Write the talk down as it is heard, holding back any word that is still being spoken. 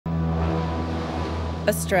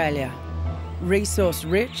Australia,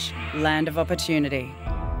 resource-rich, land of opportunity,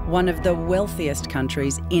 one of the wealthiest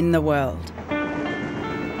countries in the world.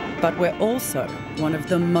 But we're also one of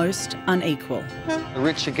the most unequal. The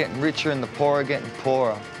rich are getting richer and the poor are getting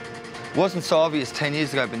poorer. It wasn't so obvious 10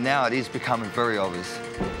 years ago, but now it is becoming very obvious.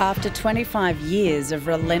 After 25 years of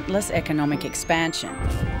relentless economic expansion,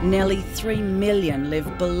 nearly 3 million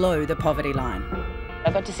live below the poverty line.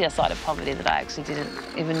 I got to see a side of poverty that I actually didn't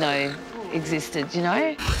even know existed, you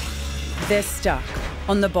know? They're stuck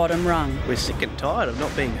on the bottom rung. We're sick and tired of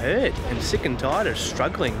not being heard and sick and tired of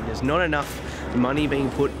struggling. There's not enough money being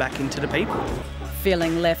put back into the people.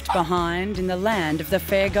 Feeling left behind in the land of the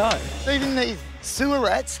fair go. Even these sewer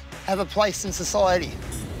rats have a place in society,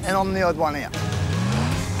 and I'm the odd one out.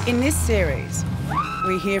 In this series,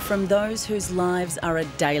 we hear from those whose lives are a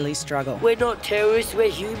daily struggle. We're not terrorists, we're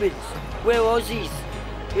humans. We're Aussies,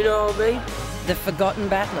 you know what I mean? The forgotten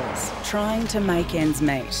battlers trying to make ends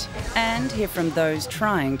meet, and hear from those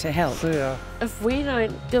trying to help. If we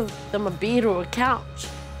don't give them a bed or a couch,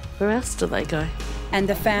 where else do they go? And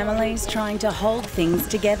the families trying to hold things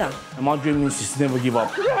together. And my dream is to never give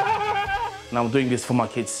up. And I'm doing this for my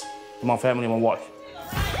kids, for my family, my wife.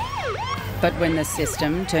 But when the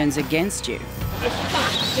system turns against you...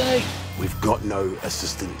 We've got no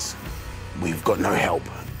assistance. We've got no help.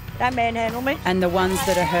 Don't manhandle me. And the ones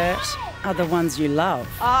that are hurt are the ones you love.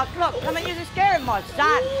 Oh, look, come on, you're scaring my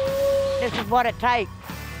son. This is what it takes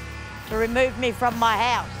to remove me from my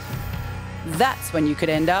house. That's when you could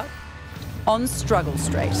end up on Struggle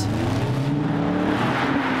Street.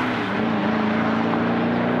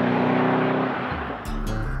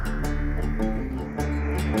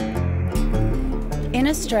 In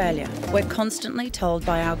Australia, we're constantly told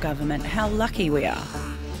by our government how lucky we are.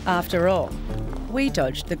 After all, we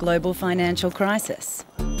dodged the global financial crisis.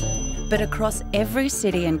 But across every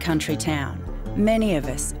city and country town, many of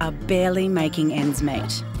us are barely making ends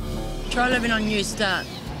meet. Try living on New Start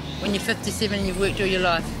when you're 57 and you've worked all your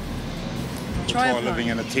life. Try living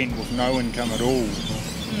in a tent with no income at all,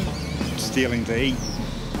 stealing to eat.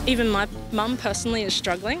 Even my mum personally is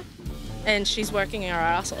struggling and she's working her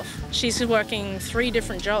ass off. She's working 3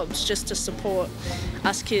 different jobs just to support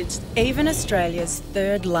us kids. Even Australia's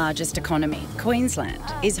third largest economy, Queensland,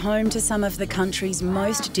 is home to some of the country's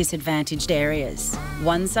most disadvantaged areas.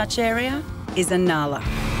 One such area is Inala.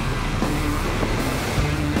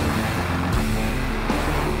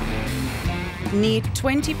 Near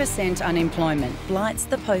 20% unemployment blights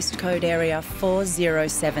the postcode area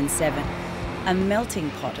 4077, a melting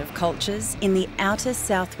pot of cultures in the outer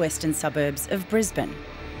southwestern suburbs of Brisbane.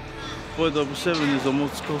 477 is a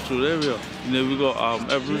multicultural area. You know, we've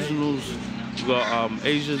got Aboriginals, we've got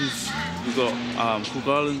Asians, we've got Cook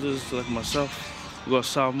Islanders like myself, we've got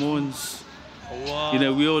Samoans. You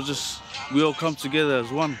know, we all come together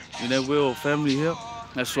as one. You know, we're all family here.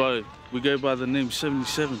 That's why we go by the name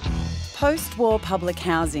 77. Post-war public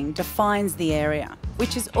housing defines the area,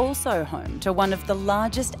 which is also home to one of the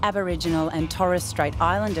largest Aboriginal and Torres Strait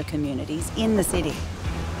Islander communities in the city.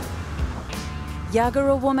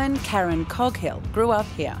 Yagara woman Karen Coghill grew up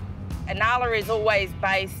here. Inala is always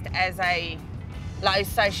based as a low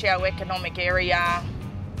socio-economic area.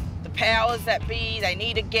 The powers that be, they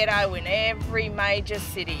need a ghetto in every major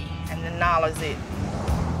city, and Inala's it.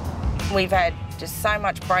 We've had just so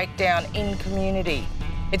much breakdown in community.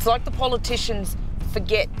 It's like the politicians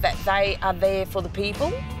forget that they are there for the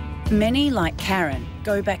people. Many, like Karen,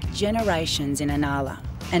 go back generations in Inala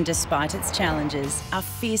and, despite its challenges, are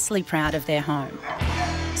fiercely proud of their home.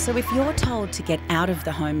 So if you're told to get out of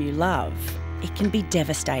the home you love, it can be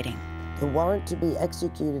devastating. The warrant to be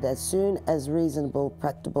executed as soon as reasonable,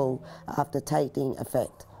 practicable after taking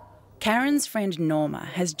effect. Karen's friend Norma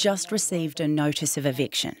has just received a notice of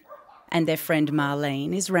eviction, and their friend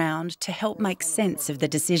Marlene is round to help make sense of the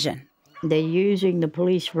decision. They're using the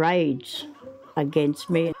police raids against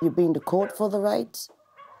me. You've been to court for the raids?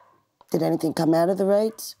 Did anything come out of the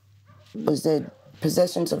raids? Was there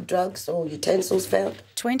possessions of drugs or utensils found?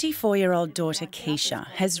 24-year-old daughter Keisha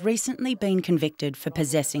has recently been convicted for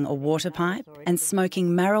possessing a water pipe and smoking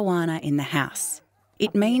marijuana in the house.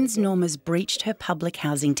 It means Norma's breached her public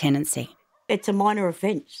housing tenancy. It's a minor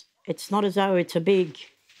offence. It's not as though it's a big...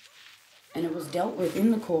 And it was dealt with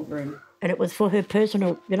in the courtroom. And it was for her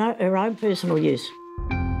personal, you know, her own personal use.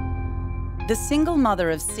 The single mother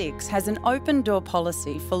of 6 has an open-door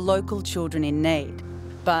policy for local children in need,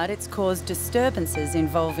 but it's caused disturbances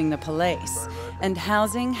involving the police, and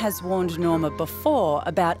Housing has warned Norma before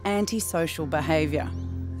about antisocial behaviour.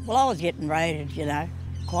 Well, I was getting raided, you know,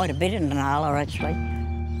 quite a bit in Inala, actually.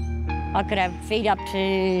 I could feed up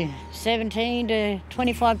to 17 to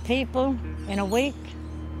 25 people in a week,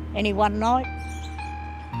 any one night.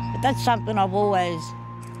 But that's something I've always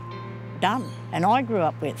done and I grew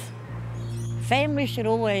up with. Family should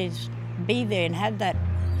always be there and have that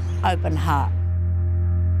open heart.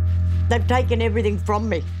 They've taken everything from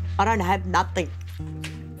me. I don't have nothing.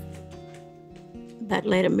 That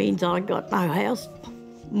letter means I got no house.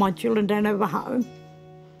 My children don't have a home.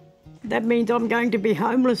 That means I'm going to be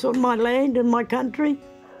homeless on my land and my country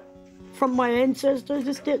from my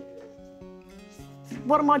ancestors.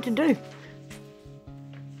 What am I to do?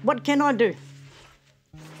 What can I do?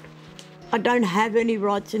 I don't have any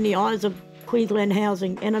rights in the eyes of Queensland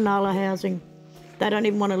Housing and Inala Housing. They don't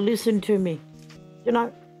even want to listen to me. You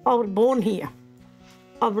know, I was born here.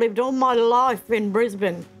 I've lived all my life in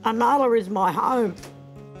Brisbane. Inala is my home.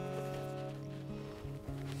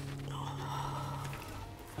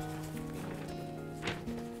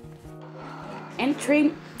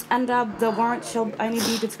 Entry under the warrant shall only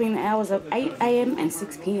be between the hours of 8 a.m. and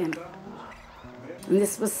 6 p.m. And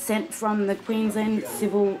this was sent from the Queensland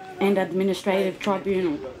Civil and Administrative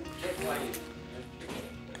Tribunal.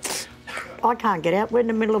 I can't get out. We're in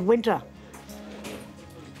the middle of winter.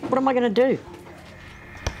 What am I going to do?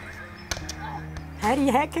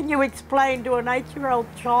 How can you explain to an 8-year-old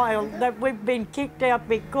child that we've been kicked out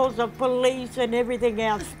because of police and everything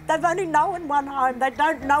else? They've only known one home. They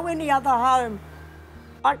don't know any other home.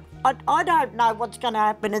 I don't know what's going to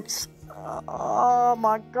happen. It's... Oh,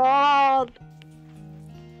 my God.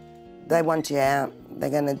 They want you out.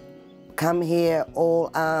 They're going to come here,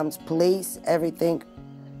 all arms, police, everything,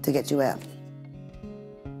 to get you out.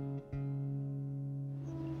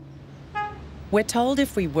 We're told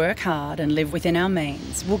if we work hard and live within our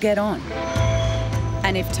means, we'll get on.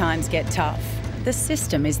 And if times get tough, the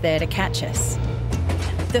system is there to catch us.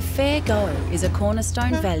 The fair go is a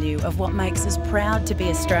cornerstone value of what makes us proud to be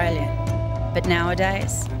Australian. But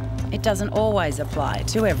nowadays, it doesn't always apply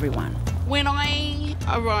to everyone. When I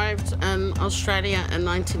arrived in Australia in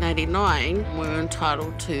 1989, we were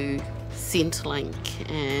entitled to Centrelink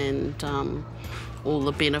and all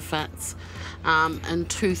the benefits. In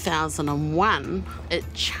 2001, it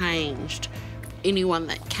changed. Anyone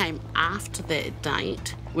that came after that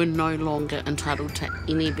date were no longer entitled to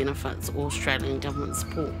any benefits or Australian government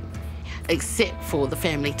support, except for the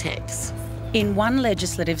family tax. In one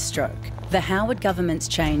legislative stroke, the Howard government's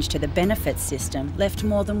change to the benefits system left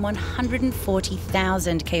more than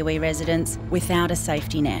 140,000 Kiwi residents without a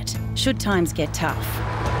safety net, should times get tough.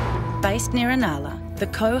 Based near Inala, the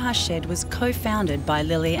Koha Shed was co-founded by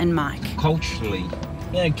Lily and Mike. Culturally,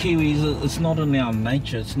 you know, Kiwis, it's not in our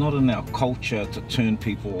nature, it's not in our culture to turn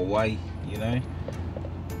people away, you know.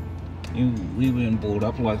 We weren't brought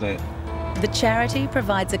up like that. The charity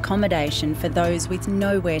provides accommodation for those with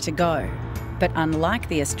nowhere to go. But unlike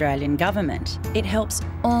the Australian government, it helps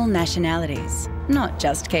all nationalities, not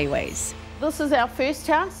just Kiwis. This is our first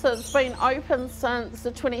house. It's been open since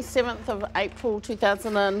the 27th of April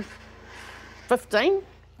 2015.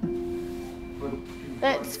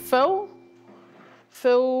 That's Phil.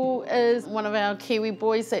 Phil is one of our Kiwi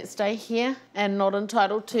boys that stay here and not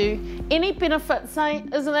entitled to any benefits, eh?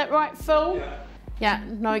 Isn't that right, Phil? Yeah,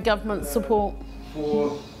 no government support.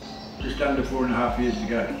 Just under 4.5 years to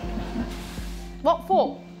go. What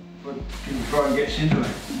for? Can you try and get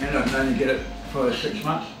Centrelink? And I can only get it for 6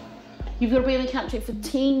 months. You've got to be in the country for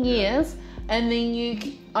 10 years and then you're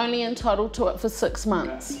only entitled to it for 6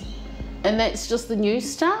 months. And that's just the New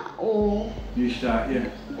Start, or? New Start, yeah.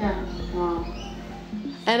 Yeah, wow.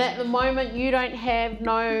 And at the moment you don't have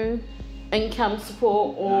no income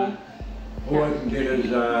support or? All I can get is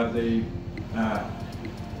the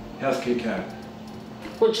healthcare card.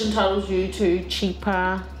 Which entitles you to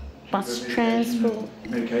cheaper bus transport?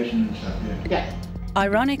 Medication and stuff, yeah.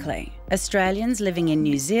 Ironically, Australians living in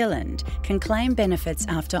New Zealand can claim benefits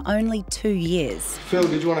after only 2 years. Phil,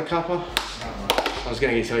 did you want a cuppa? I was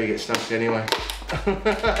going to tell you to get stuffed anyway.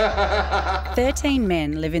 13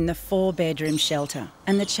 men live in the 4-bedroom shelter,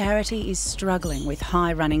 and the charity is struggling with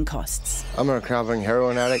high running costs. I'm a recovering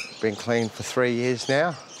heroin addict, been clean for 3 years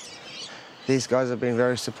now. These guys have been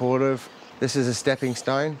very supportive. This is a stepping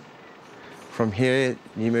stone. From here,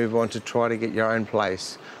 you move on to try to get your own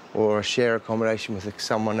place or share accommodation with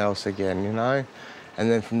someone else again, you know?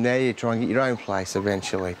 And then from there, you try and get your own place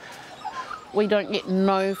eventually. We don't get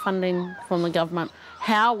no funding from the government.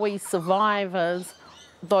 How we survive is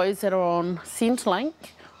those that are on Centrelink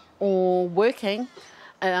or working,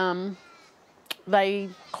 they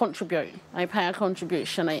contribute. They pay a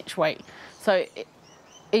contribution each week. So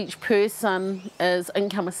each person is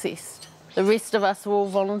income assessed. The rest of us are all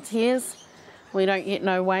volunteers. We don't get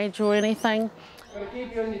no wage or anything. Gotta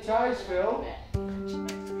keep you on your toes, Phil.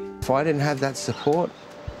 I didn't have that support,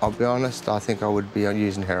 I'll be honest, I think I would be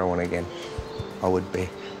using heroin again. I would be.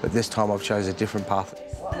 But this time I've chosen a different path.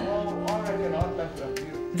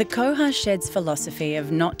 The Koha Shed's philosophy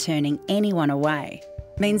of not turning anyone away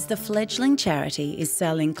means the fledgling charity is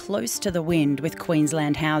sailing close to the wind with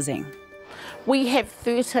Queensland Housing. We have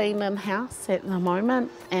 13 in-house at the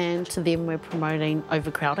moment, and to them we're promoting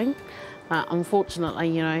overcrowding. Unfortunately,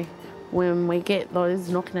 you know, when we get those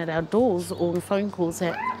knocking at our doors or phone calls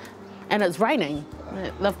and it's raining,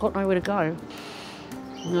 they've got nowhere to go.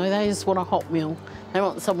 You know, they just want a hot meal. They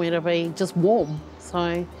want somewhere to be just warm.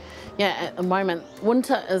 So, yeah, at the moment,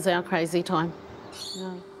 winter is our crazy time.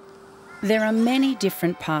 Yeah. There are many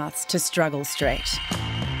different paths to Struggle Street.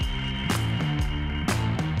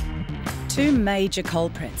 Two major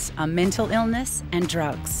culprits are mental illness and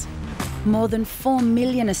drugs. More than 4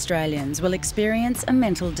 million Australians will experience a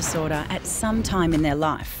mental disorder at some time in their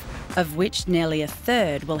life, of which nearly a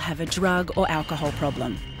third will have a drug or alcohol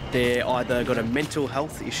problem. They're either got a mental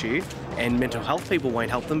health issue and mental health people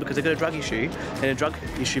won't help them because they've got a drug issue, and a drug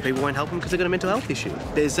issue people won't help them because they've got a mental health issue.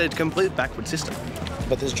 There's a complete backward system.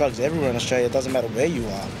 But there's drugs everywhere in Australia, it doesn't matter where you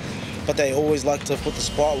are. But they always like to put the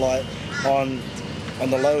spotlight on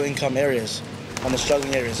the low income areas, on the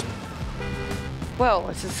struggling areas. Well,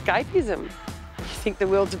 it's escapism. You think the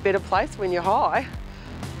world's a better place when you're high.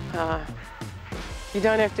 You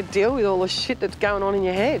don't have to deal with all the shit that's going on in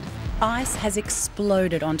your head. Ice has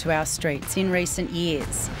exploded onto our streets in recent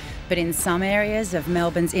years, but in some areas of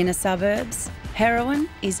Melbourne's inner suburbs, heroin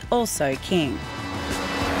is also king.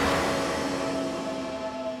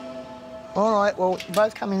 All right, well,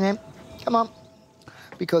 both come in then. Come on.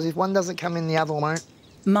 Because if one doesn't come in, the other won't.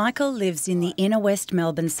 Michael lives in the inner West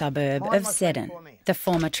Melbourne suburb of Seddon. The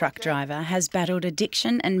former truck driver has battled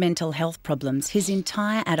addiction and mental health problems his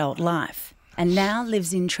entire adult life and now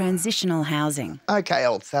lives in transitional housing. OK,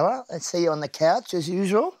 old fella, let's see you on the couch as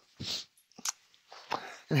usual.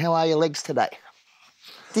 And how are your legs today?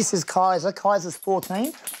 This is Kaiser. Kaiser's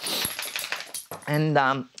 14. And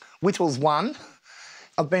Whittle's 1.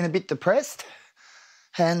 I've been a bit depressed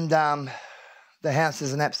and the house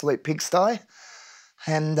is an absolute pigsty.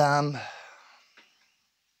 And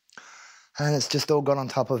it's just all got on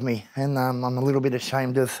top of me, and I'm a little bit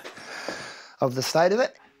ashamed of the state of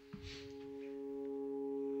it.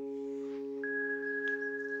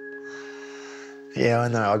 Yeah, I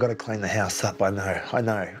know. I got to clean the house up. I know,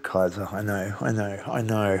 Kaiser. I know.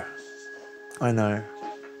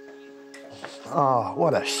 Oh,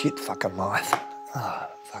 what a shit fucking life. Oh,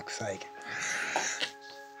 fuck's sake.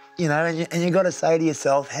 You know, and you got to say to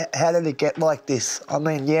yourself, how did it get like this? I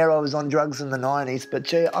mean, yeah, I was on drugs in the 90s, but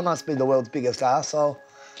gee, I must be the world's biggest arsehole.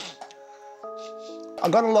 I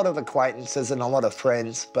got a lot of acquaintances and a lot of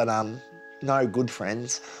friends, but no good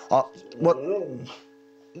friends. Not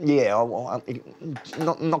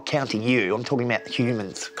counting you. I'm talking about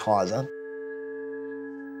humans, Kaiser.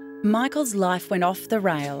 Michael's life went off the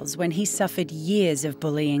rails when he suffered years of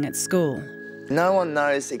bullying at school. No one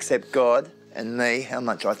knows except God and me how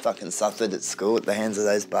much I fucking suffered at school at the hands of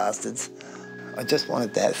those bastards. I just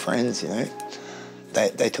wanted to have friends, you know.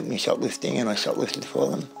 They took me shoplifting and I shoplifted for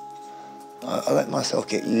them. I let myself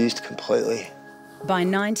get used completely. By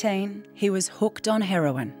 19, he was hooked on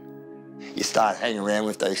heroin. You start hanging around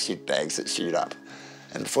with those shit bags that shoot up,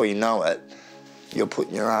 and before you know it, you're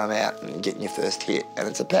putting your arm out and getting your first hit, and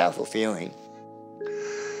it's a powerful feeling.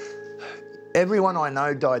 Everyone I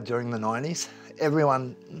know died during the 90s.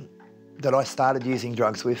 Everyone that I started using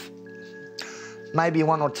drugs with. Maybe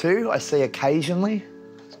one or two I see occasionally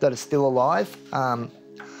that are still alive.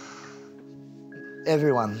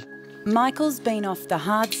 Everyone. Michael's been off the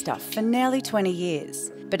hard stuff for nearly 20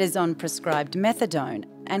 years, but is on prescribed methadone,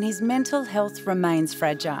 and his mental health remains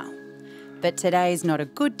fragile. But today's not a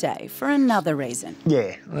good day for another reason.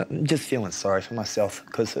 Yeah, I'm just feeling sorry for myself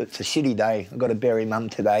because it's a shitty day. I've got to bury Mum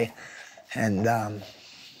today, and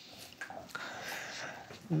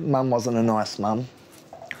Mum wasn't a nice mum,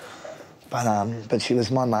 but she was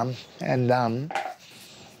my mum, and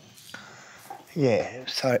yeah,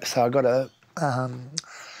 so I got to,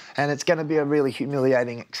 and it's going to be a really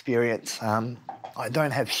humiliating experience. I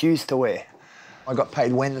don't have shoes to wear. I got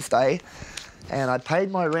paid Wednesday, and I paid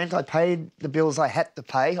my rent. I paid the bills I had to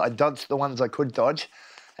pay. I dodged the ones I could dodge,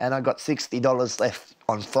 and I got $60 left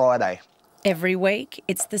on Friday. Every week,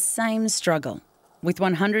 it's the same struggle, with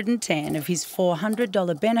 $110 of his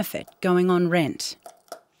 $400 benefit going on rent.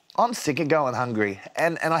 I'm sick of going hungry,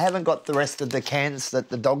 and I haven't got the rest of the cans that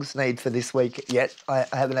the dogs need for this week yet. I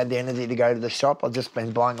haven't had the energy to go to the shop. I've just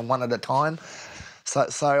been buying them one at a time.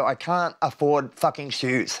 So I can't afford fucking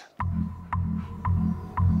shoes.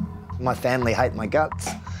 My family hate my guts.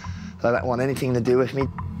 They don't want anything to do with me.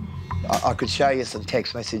 I could show you some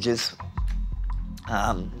text messages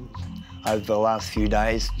over the last few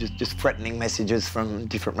days, just threatening messages from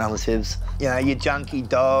different relatives. You know, you junkie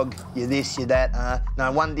dog, you this, you that.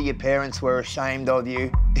 No wonder your parents were ashamed of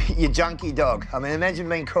you. You junkie dog. I mean, imagine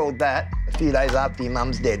being called that a few days after your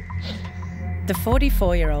mum's dead. The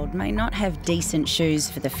 44-year-old may not have decent shoes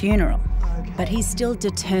for the funeral, but he's still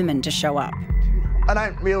determined to show up. I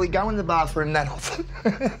don't really go in the bathroom that often.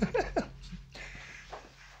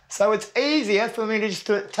 So it's easier for me to just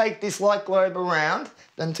take this light globe around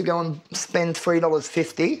than to go and spend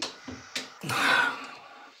 $3.50.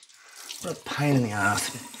 What a pain in the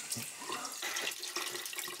ass.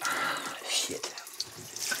 Shit.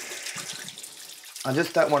 I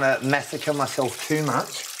just don't want to massacre myself too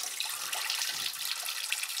much.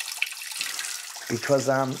 Because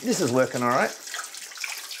this is working all right.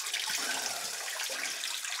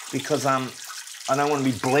 Because I don't want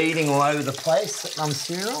to be bleeding all over the place at Mum's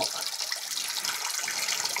funeral.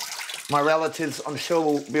 My relatives, I'm sure,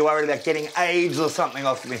 will be worried about getting AIDS or something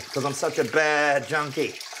off me because I'm such a bad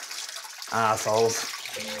junkie. Arseholes.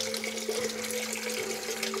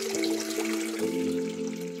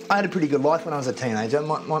 I had a pretty good life when I was a teenager.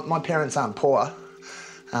 My parents aren't poor.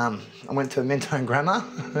 I went to a Mentone grammar.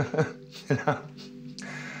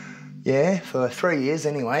 Yeah, for 3 years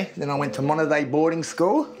anyway. Then I went to Monterey boarding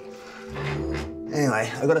school.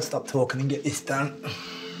 Anyway, I've got to stop talking and get this done.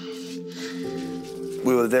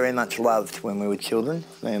 We were very much loved when we were children,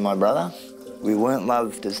 me and my brother. We weren't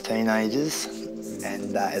loved as teenagers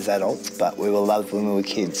and as adults, but we were loved when we were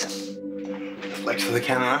kids. Flex for the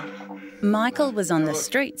camera. Michael was on the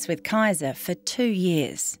streets with Kaiser for 2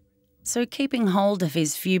 years, so keeping hold of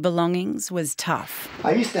his few belongings was tough.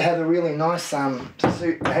 I used to have a really nice suit.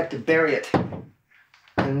 I had to bury it,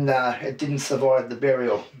 and it didn't survive the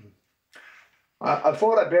burial. I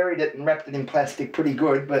thought I buried it and wrapped it in plastic pretty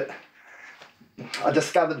good, but I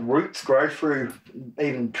discovered roots grow through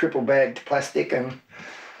even triple-bagged plastic, and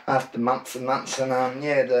after months and months, and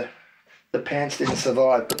yeah, the pants didn't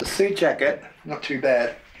survive, but the suit jacket, not too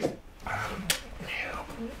bad.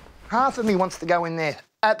 Half of me wants to go in there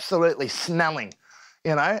absolutely smelling,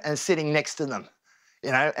 you know, and sitting next to them, you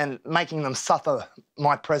know, and making them suffer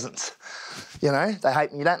my presence. You know, they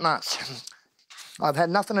hate me that much. I've had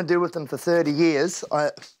nothing to do with them for 30 years.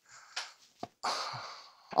 I'm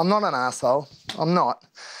not an arsehole. I'm not.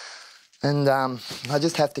 And I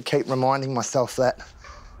just have to keep reminding myself that.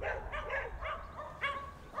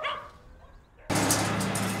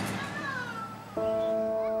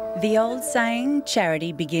 The old saying,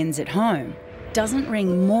 charity begins at home, doesn't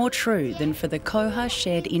ring more true than for the Koha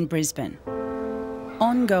Shed in Brisbane.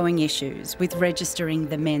 Ongoing issues with registering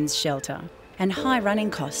the men's shelter and high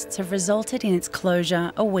running costs have resulted in its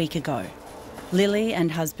closure a week ago. Lily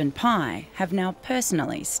and husband Pi have now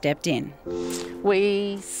personally stepped in.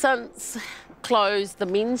 We since closed the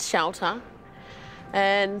men's shelter,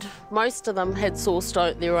 and most of them had sourced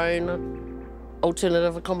out their own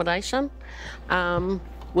alternative accommodation.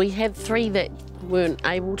 We had 3 that weren't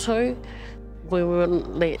able to. We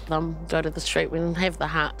wouldn't let them go to the street. We didn't have the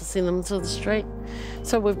heart to send them to the street,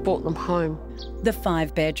 so we've brought them home. The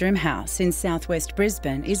 5-bedroom house in southwest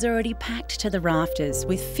Brisbane is already packed to the rafters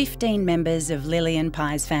with 15 members of Lily and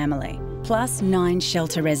Pi's family, plus 9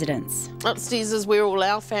 shelter residents. Upstairs is where all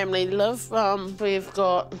our family live. We've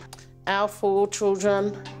got our 4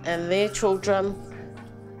 children and their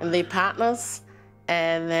partners.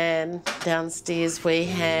 And then downstairs we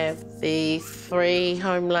have the 3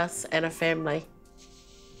 homeless and a family.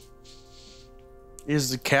 Here's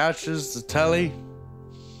the couches, the telly,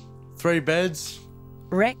 3 beds.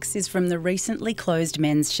 Rex is from the recently closed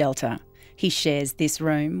men's shelter. He shares this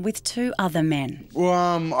room with 2 other men.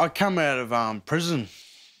 Well, I come out of prison.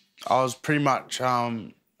 I was pretty much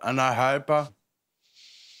a no-hoper.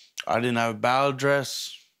 I didn't have a bail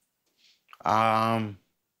address.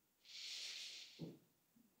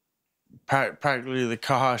 Practically the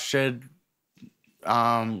Koha Shed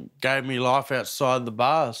gave me life outside the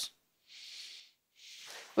bars.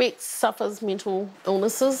 Rex suffers mental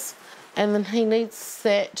illnesses, and then he needs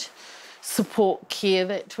that support care,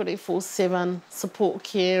 that 24/7 support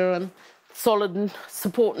care and solid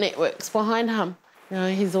support networks behind him. You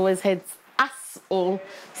know, he's always had us or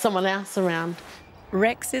someone else around.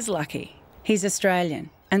 Rex is lucky. He's Australian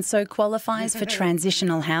and so qualifies for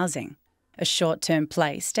transitional housing, a short-term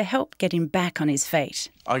place to help get him back on his feet.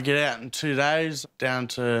 I get out in 2 days down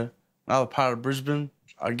to another part of Brisbane.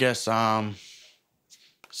 I guess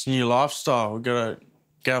it's a new lifestyle. We've got to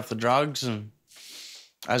get off the drugs, and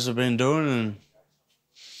as I've been doing, and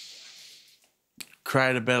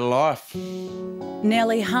create a better life.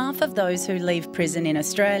 Nearly half of those who leave prison in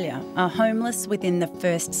Australia are homeless within the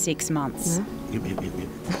first 6 months.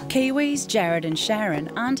 Kiwis Jarrod and Sharon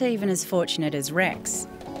aren't even as fortunate as Rex.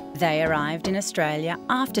 They arrived in Australia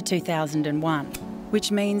after 2001, which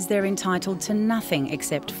means they're entitled to nothing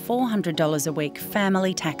except $400 a week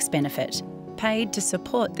family tax benefit, paid to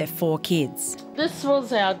support their 4 kids. This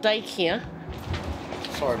was our daycare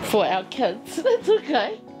for our kids. That's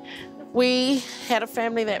okay. We had a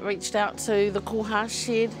family that reached out to the Koha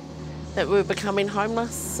Shed that were becoming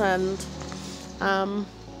homeless, and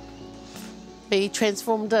we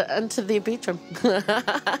transformed it into their bedroom.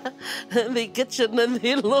 Their kitchen and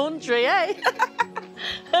their laundry, eh?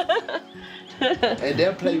 And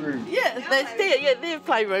their playroom. Yeah, that's their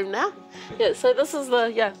playroom now. Yeah, so this is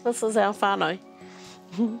our whānau,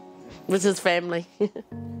 which is family.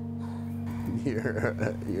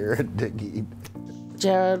 You're a dickhead.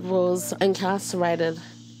 Jarrod was incarcerated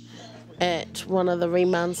at one of the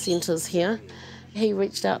remand centres here. He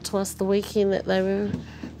reached out to us the weekend that they were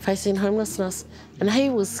facing homelessness, and he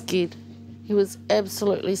was scared. He was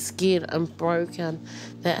absolutely scared and broken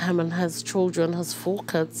that him and his children, his 4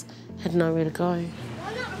 kids, had nowhere to go.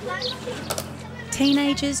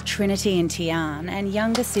 Teenagers Trinity and Tian and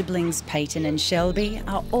younger siblings Peyton and Shelby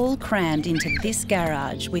are all crammed into this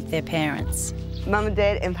garage with their parents. Mum and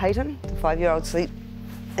Dad and Peyton, the 5-year-old, sleep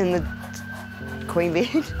in the queen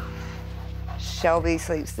bed. Shelby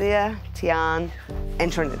sleeps there, Tian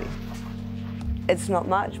and Trinity. It's not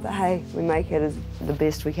much, but hey, we make it as the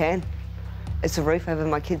best we can. It's a roof over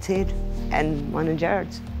my kid's head and mine and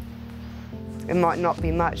Jarrod's. It might not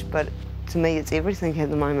be much, but to me it's everything at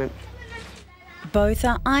the moment. Both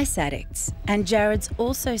are ice addicts, and Jarrod's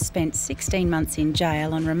also spent 16 months in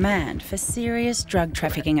jail on remand for serious drug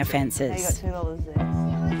trafficking offences.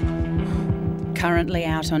 Currently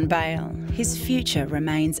out on bail, his future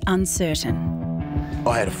remains uncertain.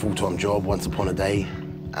 I had a full-time job once upon a day.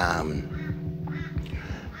 I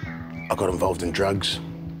got involved in drugs.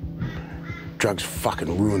 Drugs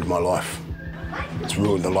fucking ruined my life. It's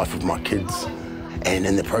ruined the life of my kids. And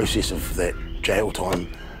in the process of that jail time,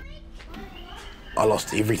 I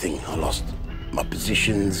lost everything. I lost my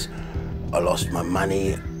positions, I lost my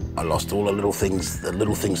money, I lost all the little things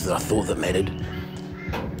that I thought that mattered.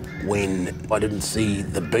 When I didn't see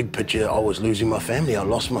the big picture, I was losing my family. I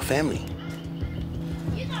lost my family.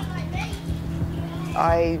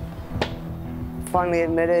 I finally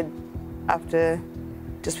admitted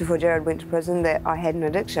just before Jarrod went to prison that I had an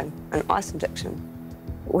addiction, an ice addiction,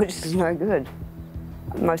 which is no good.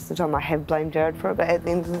 Most of the time I have blamed Jarrod for it, but at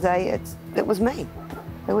the end of the day, it was me.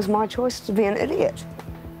 It was my choice to be an idiot.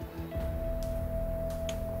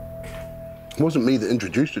 It wasn't me that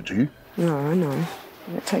introduced it to you. No, I know.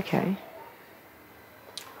 It's okay.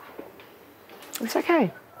 It's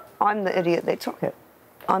okay. I'm the idiot that took it.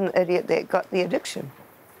 I'm the idiot that got the addiction.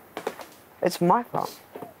 It's my fault.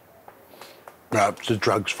 No, it's the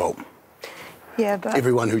drug's fault. Yeah, but...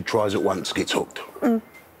 Everyone who tries it once gets hooked. I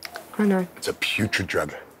know. It's a putrid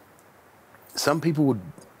drug. Some people would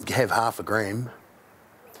have half a gram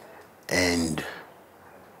and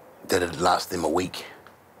that'd last them a week.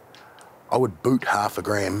 I would boot half a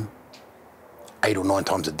gram 8 or 9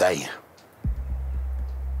 times a day.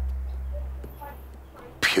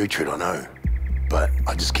 Putrid, I know, but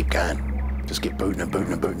I just keep going. Just keep booting and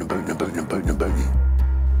booting and booting and booting and booting and booting and booting.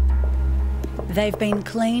 They've been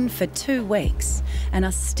clean for 2 weeks and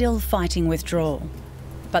are still fighting withdrawal.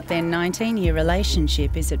 But their 19-year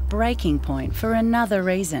relationship is at breaking point for another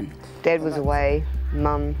reason. Dad was away,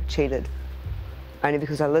 Mum cheated. Only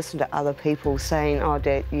because I listened to other people saying, oh,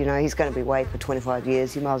 Dad, you know, he's going to be away for 25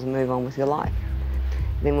 years, you might as well move on with your life.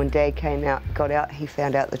 Then when Dad got out, he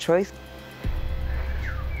found out the truth.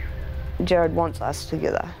 Jarrod wants us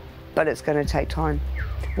together, but it's going to take time.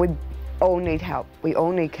 We all need help. We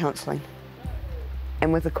all need counselling.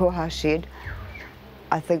 And with the Koha Shed,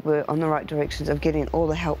 I think we're on the right directions of getting all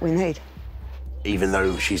the help we need. Even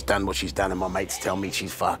though she's done what she's done and my mates tell me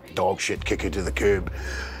she's fucked, dog shit, kick her to the curb,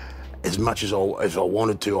 as much as I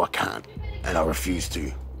wanted to, I can't, and I refuse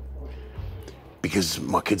to. Because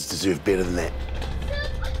my kids deserve better than that.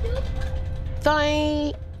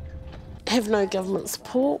 They have no government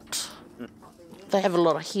support. They have a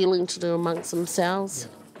lot of healing to do amongst themselves.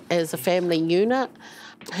 As a family unit,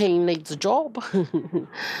 he needs a job,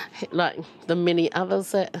 like the many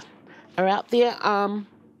others that are out there.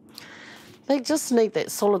 They just need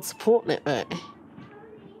that solid support network.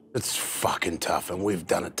 It's fucking tough, and we've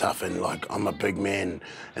done it tough, and like, I'm a big man,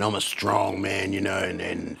 and I'm a strong man, you know,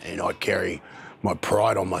 and I carry my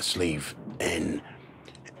pride on my sleeve, and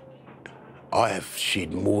I have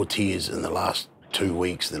shed more tears in the last 2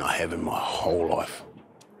 weeks than I have in my whole life.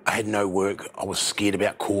 I had no work. I was scared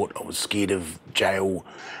about court. I was scared of jail.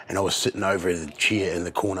 And I was sitting over in the chair in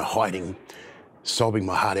the corner hiding, sobbing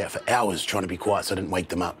my heart out for hours trying to be quiet so I didn't wake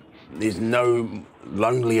them up. There's no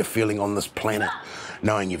lonelier feeling on this planet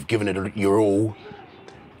knowing you've given it your all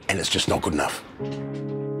and it's just not good enough.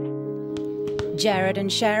 Jarrod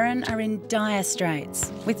and Sharon are in dire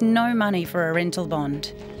straits with no money for a rental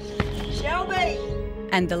bond. Shelby!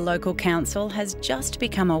 And the local council has just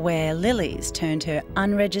become aware Lily's turned her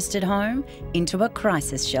unregistered home into a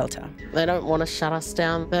crisis shelter. They don't want to shut us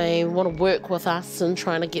down. They want to work with us in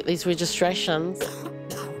trying to get these registrations.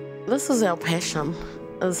 This is our passion,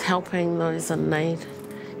 is helping those in need.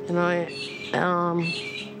 You know,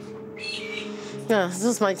 yeah, it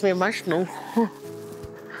just makes me emotional.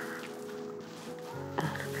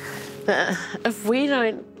 If we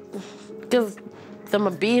don't give them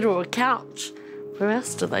a bed or a couch, where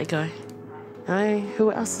else do they go? You know,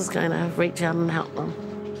 who else is going to reach out and help them?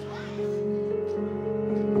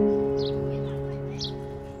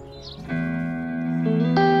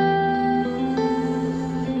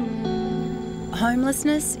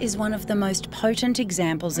 Homelessness is one of the most potent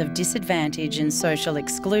examples of disadvantage and social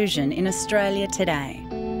exclusion in Australia today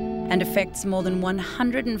and affects more than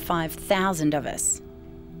 105,000 of us.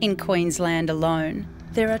 In Queensland alone,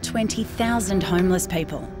 there are 20,000 homeless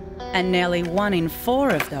people, and nearly 1 in 4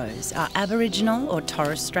 of those are Aboriginal or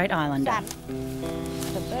Torres Strait Islander.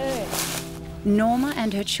 Norma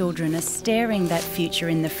and her children are staring that future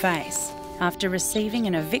in the face after receiving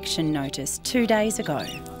an eviction notice 2 days ago.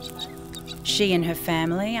 She and her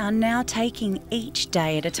family are now taking each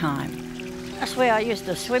day at a time. That's where I used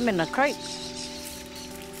to swim in the creek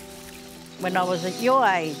when I was at your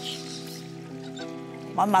age.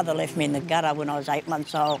 My mother left me in the gutter when I was 8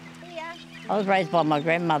 months old. I was raised by my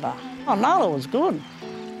grandmother. Oh, Inala was good.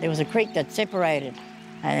 There was a creek that separated,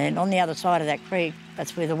 and on the other side of that creek,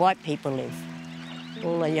 that's where the white people live.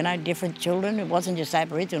 All the, you know, different children. It wasn't just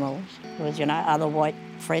Aboriginals. It was, you know, other white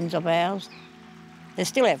friends of ours. They're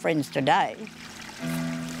still our friends today.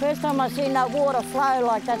 First time I seen that water flow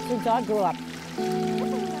like that since I grew up.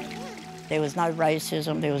 There was no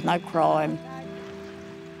racism, there was no crime.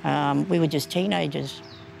 We were just teenagers.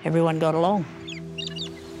 Everyone got along.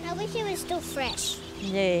 I wish it was still fresh.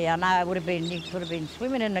 Yeah, I know. You could have been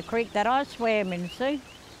swimming in the creek that I swam in, see?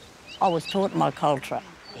 I was taught my culture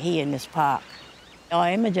here in this park. I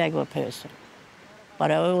am a Jaguar person, but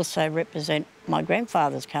I also represent my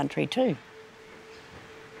grandfather's country too.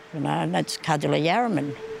 You know, and that's Kudjala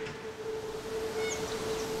Yarraman.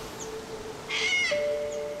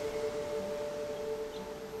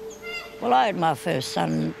 Well, I had my first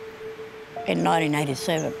son in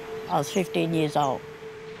 1987. I was 15 years old.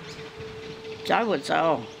 Joe would say,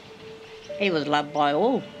 oh, he was loved by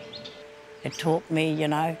all. It taught me, you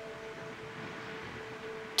know,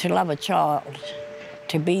 to love a child,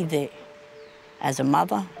 to be there as a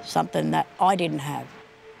mother, something that I didn't have.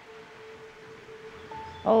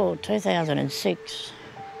 Oh, 2006,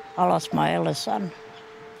 I lost my eldest son.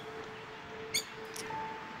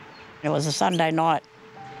 It was a Sunday night.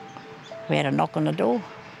 We had a knock on the door,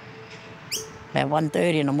 about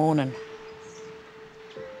 1:30 in the morning.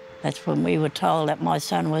 That's when we were told that my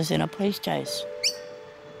son was in a police chase.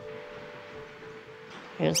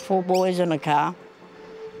 There was 4 boys in the car.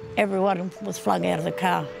 Everyone was flung out of the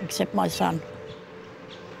car except my son.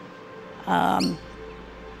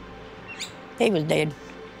 He was dead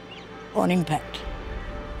on impact.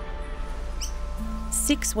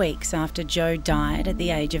 6 weeks after Joe died at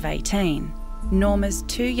the age of 18, Norma's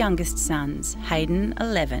 2 youngest sons, Hayden,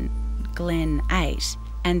 11, Glenn, 8,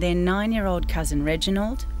 and their 9-year-old cousin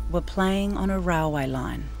Reginald were playing on a railway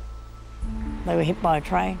line. They were hit by a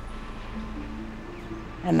train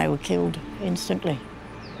and they were killed instantly,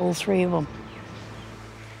 all 3 of them.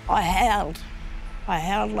 I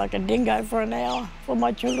howled like a dingo for an hour for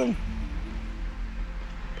my children.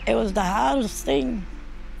 It was the hardest thing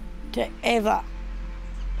to ever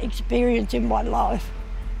experience in my life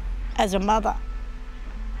as a mother.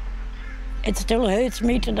 It still hurts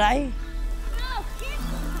me today.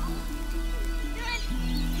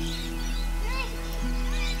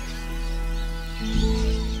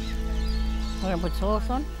 Want to put sauce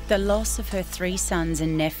on? The loss of her 3 sons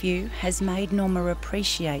and nephew has made Norma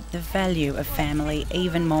appreciate the value of family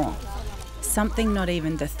even more. Something not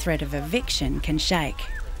even the threat of eviction can shake.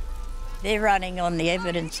 They're running on the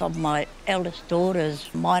evidence of my eldest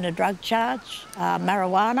daughter's minor drug charge,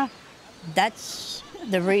 marijuana. That's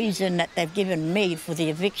the reason that they've given me for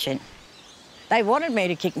the eviction. They wanted me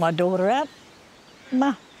to kick my daughter out.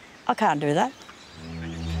 No, I can't do that.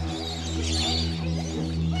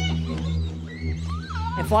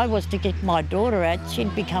 If I was to kick my daughter out,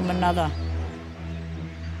 she'd become another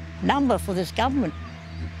number for this government.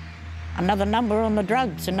 Another number on the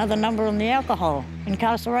drugs, another number on the alcohol,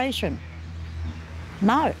 incarceration.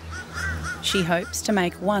 No. She hopes to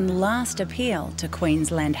make one last appeal to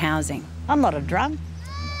Queensland Housing. I'm not a drug.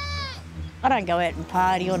 I don't go out and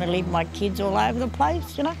party or leave my kids all over the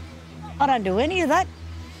place, you know. I don't do any of that.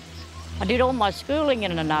 I did all my schooling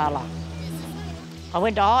in Inala. I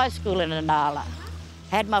went to high school in Inala.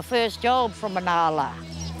 Had my first job from Inala.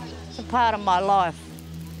 It's a part of my life.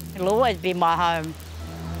 It'll always be my home.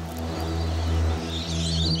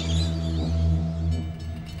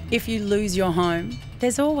 If you lose your home,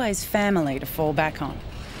 there's always family to fall back on.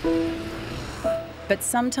 But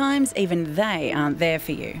sometimes even they aren't there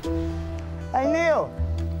for you. Hey, Neil.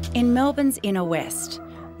 In Melbourne's inner west,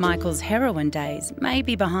 Michael's heroin days may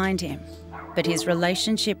be behind him, but his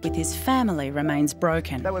relationship with his family remains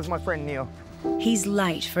broken. That was my friend Neil. He's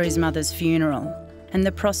late for his mother's funeral, and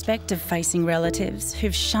the prospect of facing relatives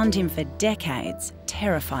who've shunned him for decades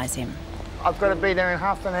terrifies him. I've got to be there in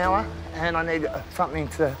half an hour, and I need something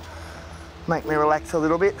to make me relax a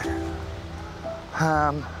little bit.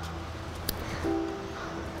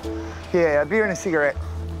 Yeah, a beer and a cigarette.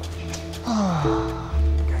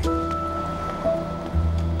 Okay.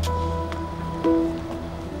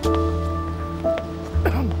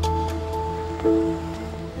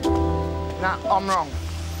 Nah, I'm wrong.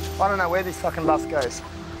 I don't know where this fucking bus goes.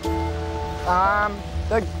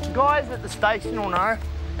 The guys at the station will know.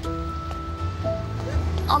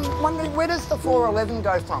 I'm wondering, where does the 411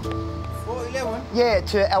 go from? 411? Yeah,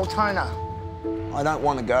 to Altona. I don't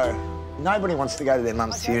want to go. Nobody wants to go to their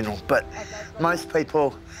mum's funeral, but most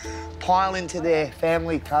people pile into their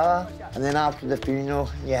family car, and then after the funeral,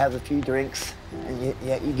 you have a few drinks, and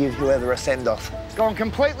you give whoever a send-off. It's gone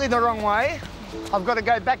completely the wrong way. I've got to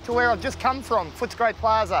go back to where I've just come from, Footscray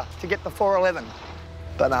Plaza, to get the 411.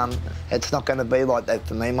 But it's not going to be like that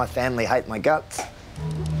for me. My family hate my guts.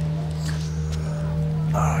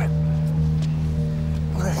 All right.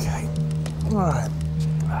 Okay. All right.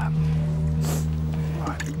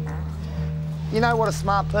 You know what a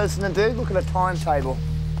smart person to do? Look at a timetable.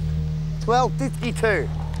 12:52.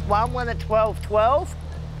 One went at 12:12.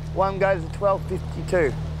 One goes at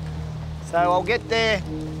 12:52. So I'll get there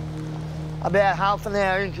about half an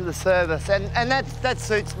hour into the service, and that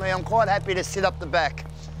suits me. I'm quite happy to sit up the back.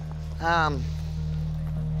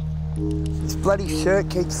 This bloody shirt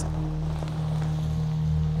keeps.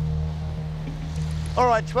 All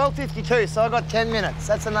right, 12:52. So I got 10 minutes.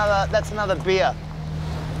 That's another beer.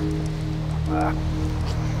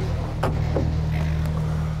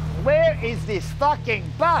 Where is this fucking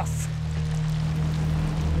bus?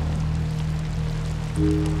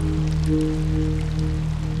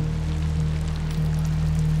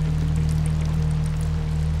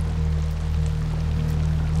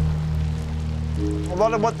 A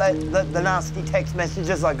lot of what the nasty text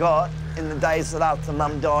messages I got in the days that after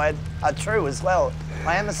Mum died are true as well.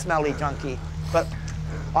 I am a smelly junkie, but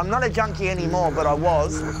I'm not a junkie anymore, but I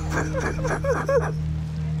was.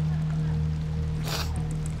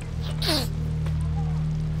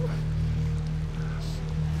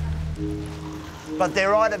 But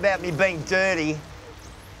they're right about me being dirty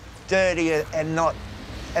and not,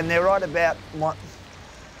 and they're right about my...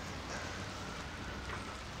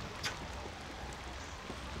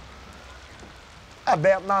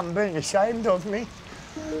 about Mum being ashamed of me.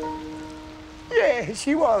 Yeah,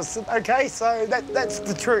 she was. Okay, so that's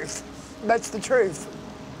the truth. That's the truth.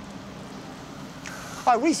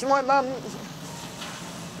 I wish my mum...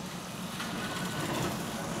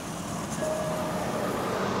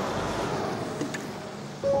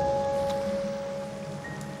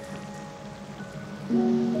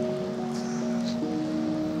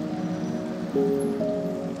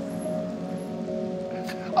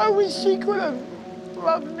 I wish she could have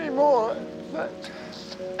loved me more, but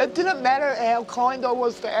it didn't matter how kind I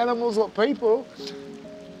was to animals or people.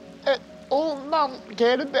 All Mum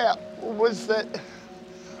cared about was that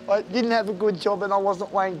I didn't have a good job and I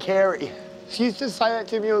wasn't Wayne Carey. She used to say that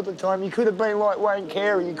to me all the time. You could have been like Wayne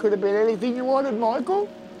Carey. You could have been anything you wanted, Michael.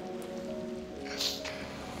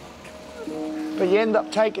 But you end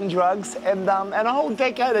up taking drugs and a whole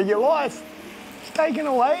decade of your life is taken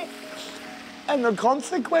away. And the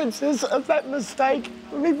consequences of that mistake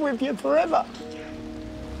live with you forever.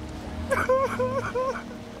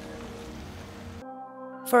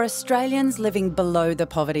 For Australians living below the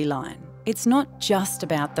poverty line, it's not just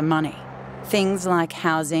about the money. Things like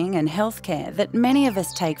housing and healthcare that many of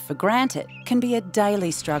us take for granted can be a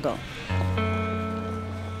daily struggle.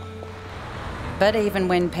 But even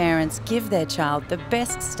when parents give their child the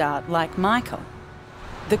best start, like Michael,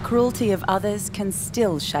 the cruelty of others can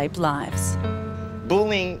still shape lives.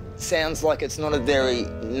 Bullying sounds like it's not a very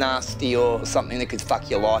nasty or something that could fuck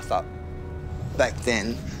your life up. Back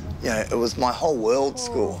then, you know, it was my whole world,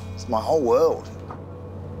 school. It's my whole world.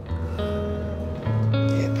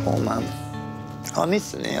 Yeah, poor Mum. I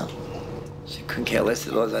miss her now. She couldn't care less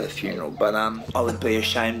if I was at a funeral, but I would be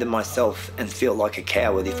ashamed of myself and feel like a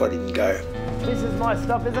coward if I didn't go. This is my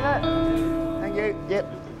stop, isn't it? Thank you.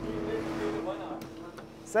 Yep.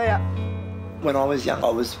 See ya. When I was young, I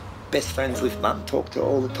was best friends with Mum, talked to her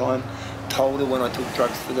all the time, told her when I took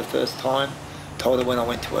drugs for the first time, told her when I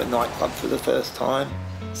went to a nightclub for the first time.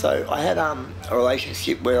 So I had a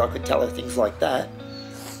relationship where I could tell her things like that.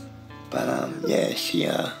 But yeah, she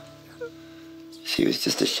was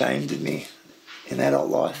just ashamed of me in adult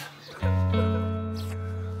life.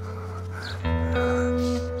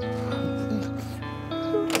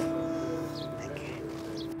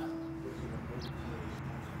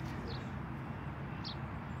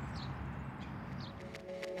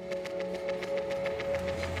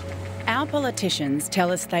 Our politicians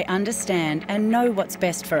tell us they understand and know what's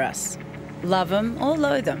best for us. Love them or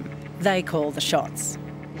loathe them, they call the shots.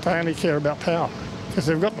 They only care about power because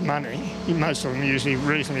they've got the money. Most of them usually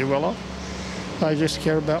reasonably well off. They just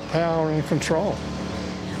care about power and control.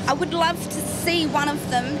 I would love to see one of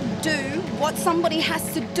them do what somebody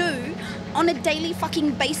has to do on a daily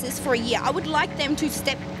fucking basis for a year. I would like them to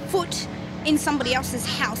step foot in somebody else's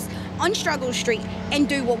house on Struggle Street and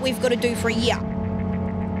do what we've got to do for a year.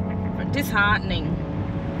 Disheartening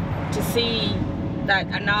to see that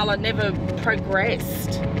Inala never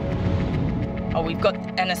progressed. Oh, we've got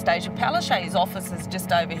Anastasia Palaszczuk's office is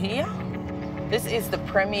just over here. This is the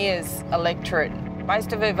Premier's electorate.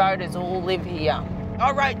 Most of her voters all live here.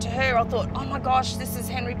 I wrote to her, I thought, oh my gosh, this is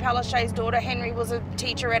Henry Palaszczuk's daughter. Henry was a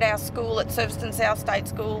teacher at our school at Surfston South State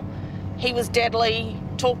School. He was deadly.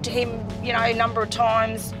 Talked to him, you know, a number of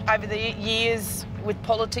times over the years with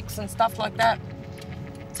politics and stuff like that.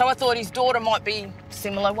 So I thought his daughter might be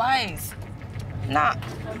similar ways. Nah.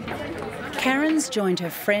 Karen's joined her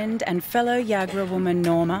friend and fellow Yagra woman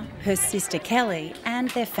Norma, her sister Kelly and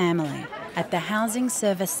their family at the Housing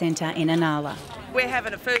Service Centre in Inala. We're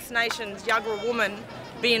having a First Nations Yagra woman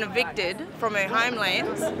being evicted from her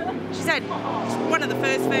homelands. She's had one of the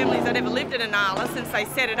first families that ever lived in Inala since they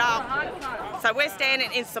set it up. So we're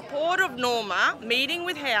standing in support of Norma, meeting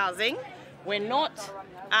with housing. We're not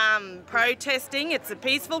protesting, it's a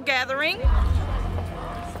peaceful gathering.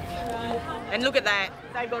 And look at that,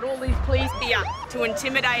 they've got all these police here to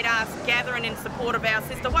intimidate us, gathering in support of our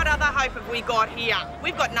sister. What other hope have we got here?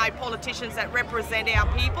 We've got no politicians that represent our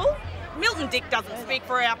people. Milton Dick doesn't speak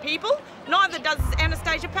for our people, neither does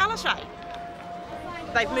Anastasia Palaszczuk.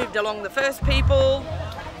 They've moved along the First People,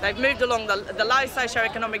 they've moved along the low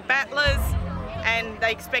socio-economic battlers, and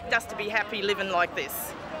they expect us to be happy living like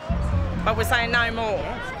this. But we're saying no more.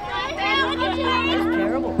 It's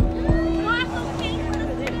terrible.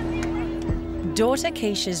 Daughter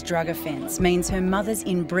Keisha's drug offence means her mother's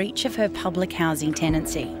in breach of her public housing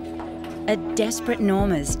tenancy. A desperate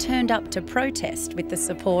Norma's turned up to protest with the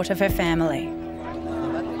support of her family.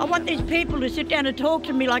 I want these people to sit down and talk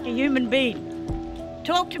to me like a human being.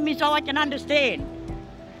 Talk to me so I can understand.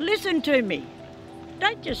 Listen to me.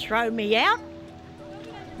 Don't just throw me out.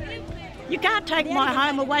 You can't take my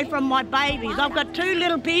home away from my babies. I've got 2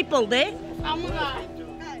 little people there.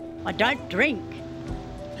 I don't drink.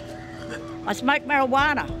 I smoke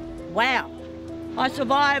marijuana. Wow. I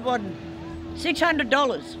survive on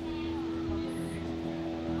 $600.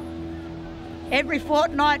 Every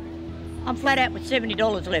fortnight, I'm flat out with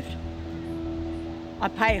 $70 left. I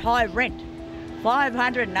pay high rent,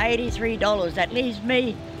 $583. That leaves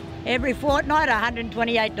me every fortnight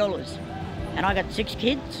 $128. And I got 6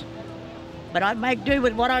 kids, but I make do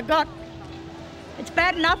with what I got. It's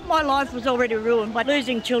bad enough my life was already ruined by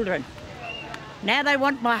losing children. Now they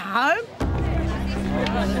want my home?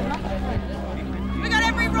 We got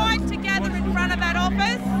every right to gather in front of that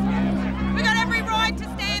office. We got every right to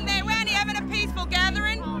stand there. We're only having a peaceful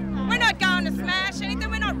gathering. We're not going to smash anything.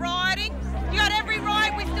 We're not rioting. You got every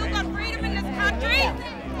right. We still got freedom in this country.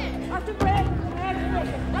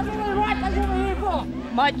 That's what we're here for.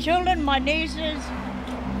 My children, my nieces,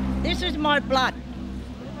 this is my blood.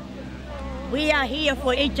 We are here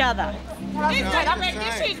for each other.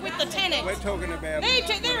 Issues with the tenants. We're talking about...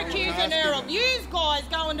 They're accusing her of you guys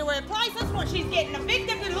going to her place. That's what she's getting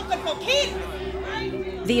evicted. We're looking for kids.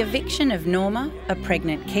 The eviction of Norma, a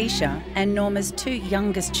pregnant Keisha, and Norma's 2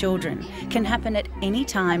 youngest children can happen at any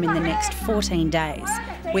time in the next 14 days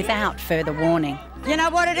without further warning. You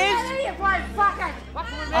know what it is?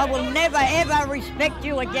 I will never, ever respect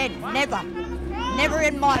you again. Never. Never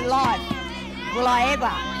in my life will I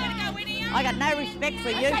ever. I got no respect for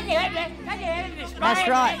you. That's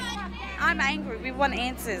right. I'm angry. We want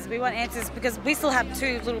answers. We want answers because we still have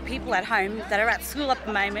 2 little people at home that are at school at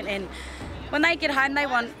the moment, and when they get home, they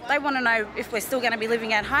want to know if we're still going to be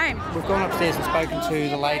living at home. We've gone upstairs and spoken to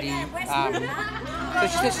the lady. So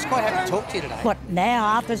she says she's quite happy to talk to you today. What now?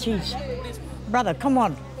 After she's brother, come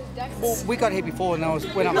on. Well, we got here before and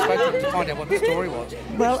went up and spoke to find out what the story was.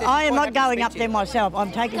 Well, I am not going up there myself.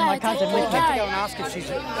 I'm taking my cousin with me. We'll have to go and ask if she's.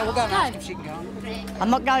 We'll go and ask if she can go. I'm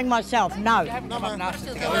not going myself. No. You haven't come up and asked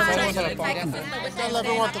us to go, so I always have to find out. Tell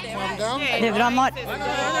everyone to calm down. Yeah, but I might.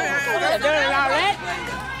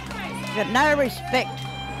 Got no respect.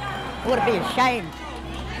 Ought to be ashamed.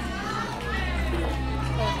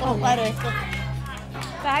 Oh, buddy.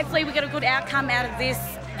 So hopefully we get a good outcome out of this.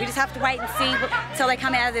 We just have to wait and see till they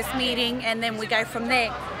come out of this meeting, and then we go from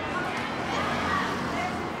there.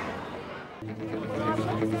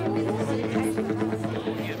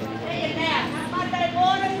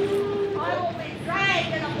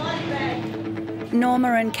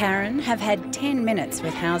 Norma and Karen have had 10 minutes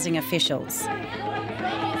with housing officials.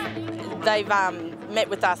 They've met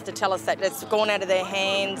with us to tell us that it's gone out of their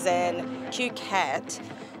hands, and QCAT,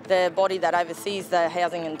 the body that oversees the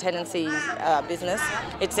housing and tenancy business,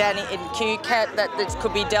 it's out in QCAT that this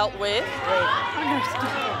could be dealt with.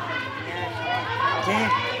 Yeah,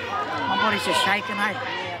 my body's just shaking, eh?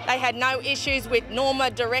 They had no issues with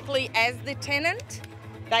Norma directly as the tenant.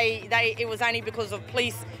 It was only because of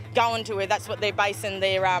police going to her. That's what they're basing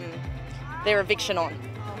their eviction on.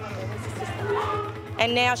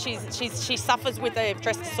 And now she suffers with a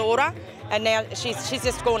stress disorder, and now she's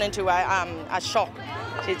just gone into a shock.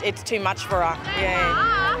 It's too much for her. Yeah.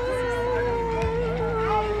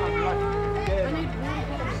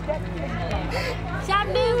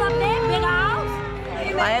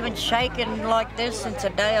 I haven't shaken like this since the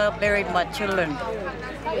day I buried my children.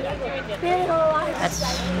 That's...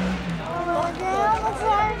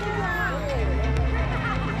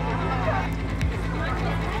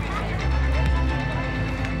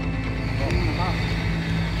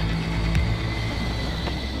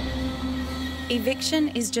 Eviction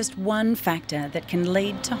is just one factor that can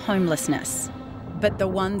lead to homelessness. But the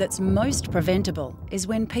one that's most preventable is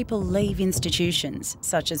when people leave institutions,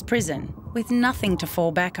 such as prison, with nothing to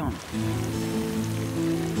fall back on.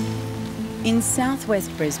 In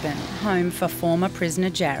southwest Brisbane, home for former prisoner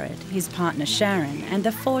Jarrod, his partner Sharon and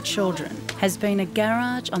the 4 children, has been a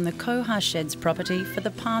garage on the Koha Shed's property for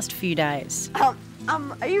the past few days.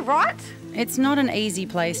 Are you right? It's not an easy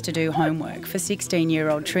place to do homework for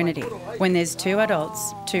 16-year-old Trinity when there's 2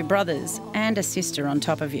 adults, 2 brothers and a sister on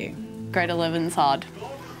top of you. Grade 11's hard,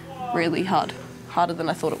 really hard, harder than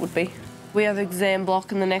I thought it would be. We have exam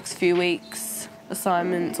block in the next few weeks,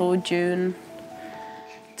 assignments all June.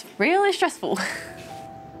 It's really stressful.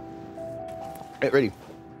 Get ready.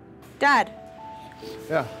 Dad.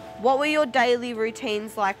 Yeah. What were your daily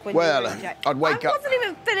routines like when you were in jail? I'd wake up. I wasn't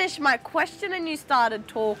even finished my question and you started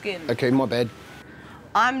talking. Okay, my bad.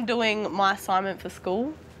 I'm doing my assignment for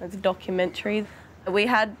school. It's a documentary. We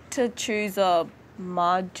had to choose a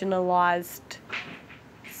marginalised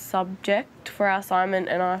subject for our assignment,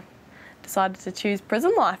 and I decided to choose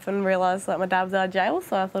prison life and realised that my dad was out of jail,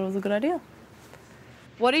 so I thought it was a good idea.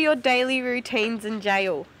 What are your daily routines in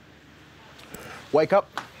jail? Wake up,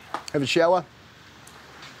 have a shower,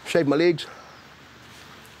 shave my legs,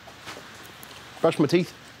 brush my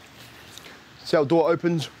teeth, cell door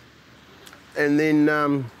opens, and then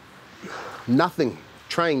nothing.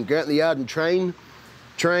 Train, go out in the yard and train,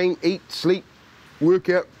 eat, sleep, work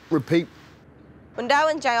out, repeat. When Dad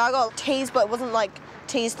was in jail, I got teased, but it wasn't like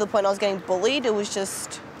teased to the point I was getting bullied. It was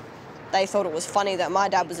just, they thought it was funny that my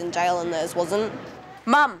dad was in jail and theirs wasn't.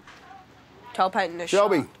 Mum, tell Peyton to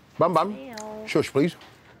Shelby, bum. Shush, please.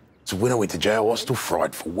 So when I went to jail, I was still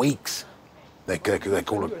fried for weeks. They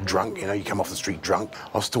call it drunk, you know, you come off the street drunk.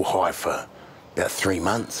 I was still high for about 3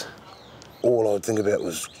 months. All I would think about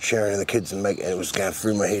was Sharon and the kids, and it was going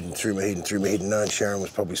through my head and through my head and through my head, and knowing Sharon was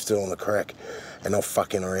probably still on the crack and not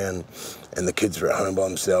fucking around, and the kids were at home by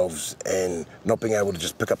themselves, and not being able to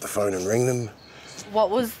just pick up the phone and ring them. What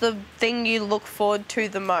was the thing you look forward to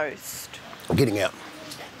the most? Getting out.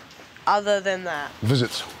 Other than that?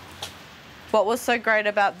 Visits. What was so great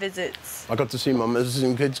about visits? I got to see my missus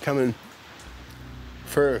and kids come in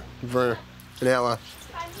for an hour.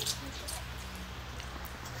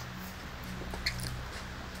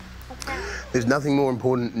 There's nothing more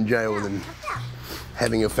important in jail than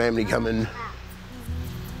having your family come in.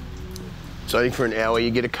 It's only for an hour,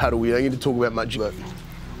 you get a cuddle, you don't get to talk about much, but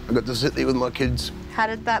I got to sit there with my kids. How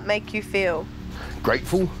did that make you feel?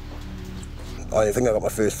 Grateful. I think I got my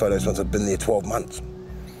first photos once I'd been there 12 months.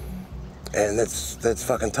 And that's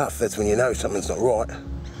fucking tough. That's when you know something's not right.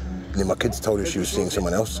 And then my kids told her she was seeing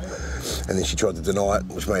someone else, and then she tried to deny it,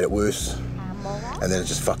 which made it worse. And then it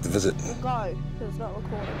just fucked the visit.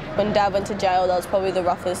 When Dad went to jail, that was probably the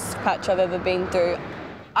roughest patch I've ever been through.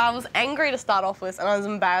 I was angry to start off with, and I was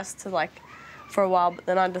embarrassed to, like, for a while, but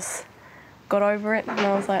then I just got over it, and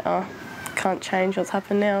I was like, oh, can't change what's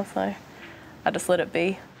happened now, so I just let it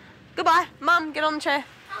be. Goodbye, Mum, get on the chair.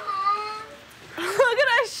 Look at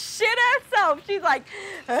her shit herself. She's like,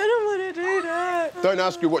 I don't want to do that. Don't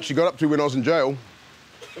ask her what she got up to when I was in jail.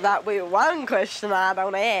 That be one question I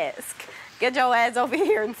don't ask. Get your ass over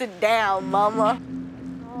here and sit down, Mama.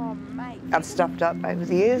 Oh, mate. I've stuffed up over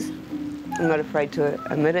the years. I'm not afraid to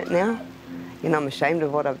admit it now. You know, I'm ashamed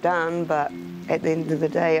of what I've done, but at the end of the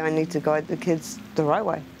day, I need to guide the kids the right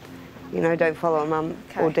way. You know, don't follow Mum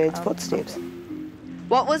or Dad's footsteps.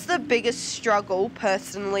 What was the biggest struggle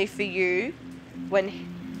personally for you when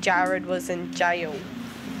Jarrod was in jail?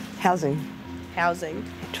 Housing. Housing.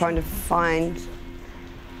 Trying to find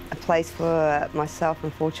a place for myself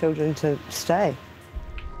and 4 children to stay.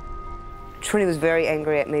 Trini was very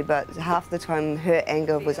angry at me, but half the time her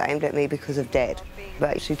anger was aimed at me because of Dad.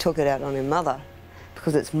 But she took it out on her mother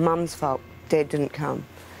because it's Mum's fault. Dad didn't come.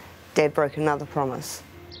 Dad broke another promise.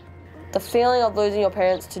 The feeling of losing your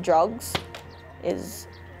parents to drugs is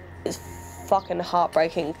fucking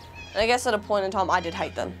heartbreaking. And I guess at a point in time, I did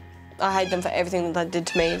hate them. I hate them for everything that they did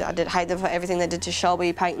to me. I did hate them for everything they did to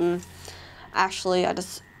Shelby, Peyton, Ashley. I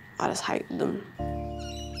just hate them.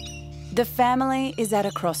 The family is at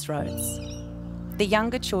a crossroads. The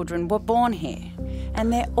younger children were born here,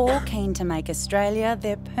 and they're all keen to make Australia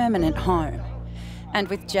their permanent home. And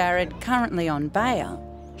with Jarrod currently on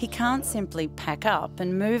bail, he can't simply pack up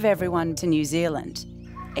and move everyone to New Zealand,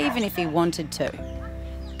 even if he wanted to.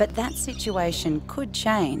 But that situation could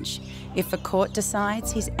change if a court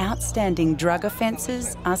decides his outstanding drug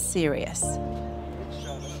offences are serious.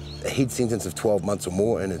 A head sentence of 12 months or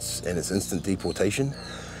more, and it's instant deportation.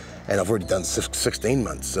 And I've already done 16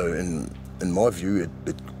 months, so in my view,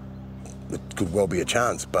 it could well be a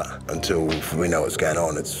chance. But until we know what's going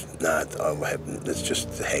on, it's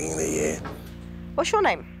just hanging there, yeah. What's your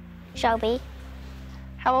name? Shelby.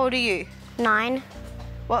 How old are you? 9.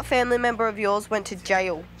 What family member of yours went to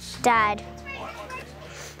jail? Dad.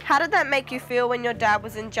 How did that make you feel when your dad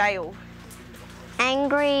was in jail?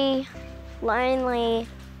 Angry, lonely,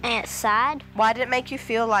 and sad. Why did it make you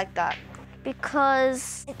feel like that?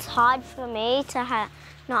 Because it's hard for me to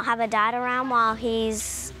not have a dad around while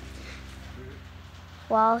he's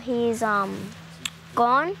gone.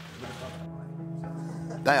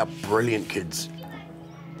 They are brilliant kids.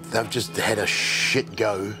 They've just had a shit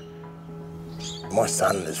go. My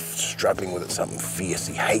son is struggling with it, something fierce.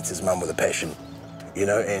 He hates his mum with a passion, you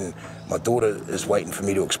know, and my daughter is waiting for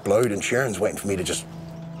me to explode, and Sharon's waiting for me to just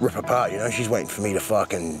rip apart, you know. She's waiting for me to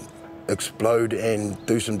fucking explode and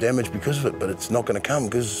do some damage because of it, but it's not going to come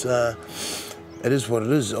because it is what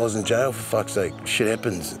it is. I was in jail, for fuck's sake. Shit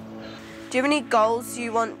happens. Do you have any goals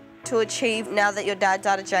you want to achieve now that your dad's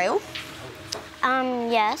out of jail?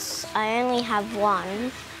 Yes, I only have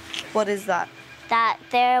one. What is that? That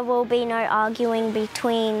there will be no arguing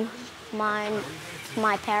between my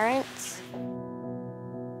parents.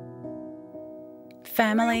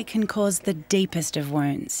 Family can cause the deepest of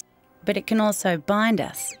wounds, but it can also bind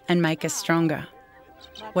us and make us stronger.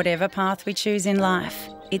 Whatever path we choose in life,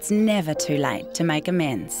 it's never too late to make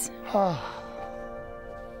amends.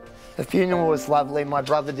 The funeral was lovely. My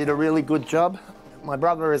brother did a really good job. My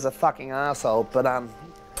brother is a fucking arsehole, but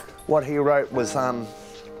what he wrote was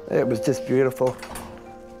it was just beautiful.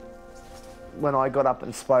 When I got up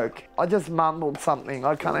and spoke, I just mumbled something.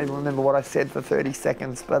 I can't even remember what I said for 30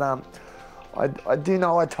 seconds, but I do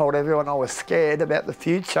know I told everyone I was scared about the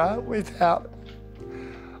future without...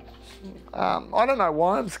 I don't know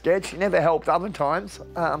why I'm scared. She never helped other times.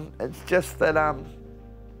 It's just that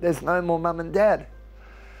there's no more mum and dad.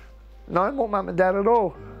 No more mum and dad at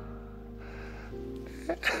all.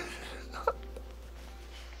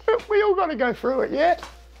 We all got to go through it, yeah?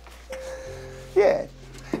 Yeah.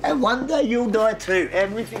 And one day you'll die too.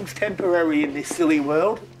 Everything's temporary in this silly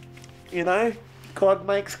world. You know? God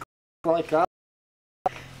makes like us.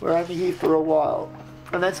 We're only here for a while.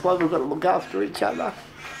 And that's why we've got to look after each other.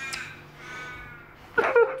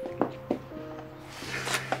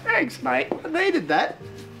 Thanks, mate. I needed that.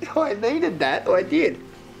 I needed that. I did.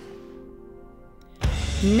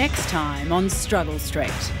 Next time on Struggle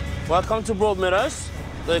Street. Welcome to Broadmeadows.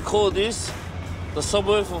 They call this the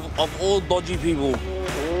suburb of all dodgy people.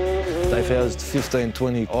 They've housed 15,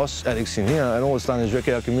 20 OS addicts in here, and all it's done is wreck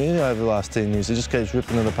our community over the last 10 years. It just keeps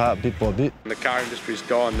ripping it apart bit by bit. The car industry's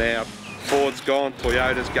gone now. Ford's gone,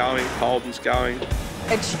 Toyota's going, Holden's going.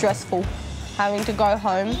 It's stressful having to go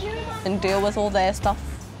home and deal with all their stuff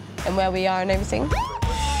and where we are and everything.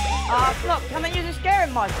 Oh, look, come on, you're just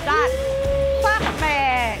scaring my son. Fuck,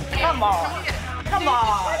 man. Come on. Come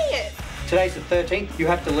on. Today's the 13th. You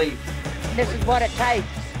have to leave. This is what it takes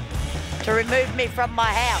to remove me from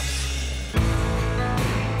my house.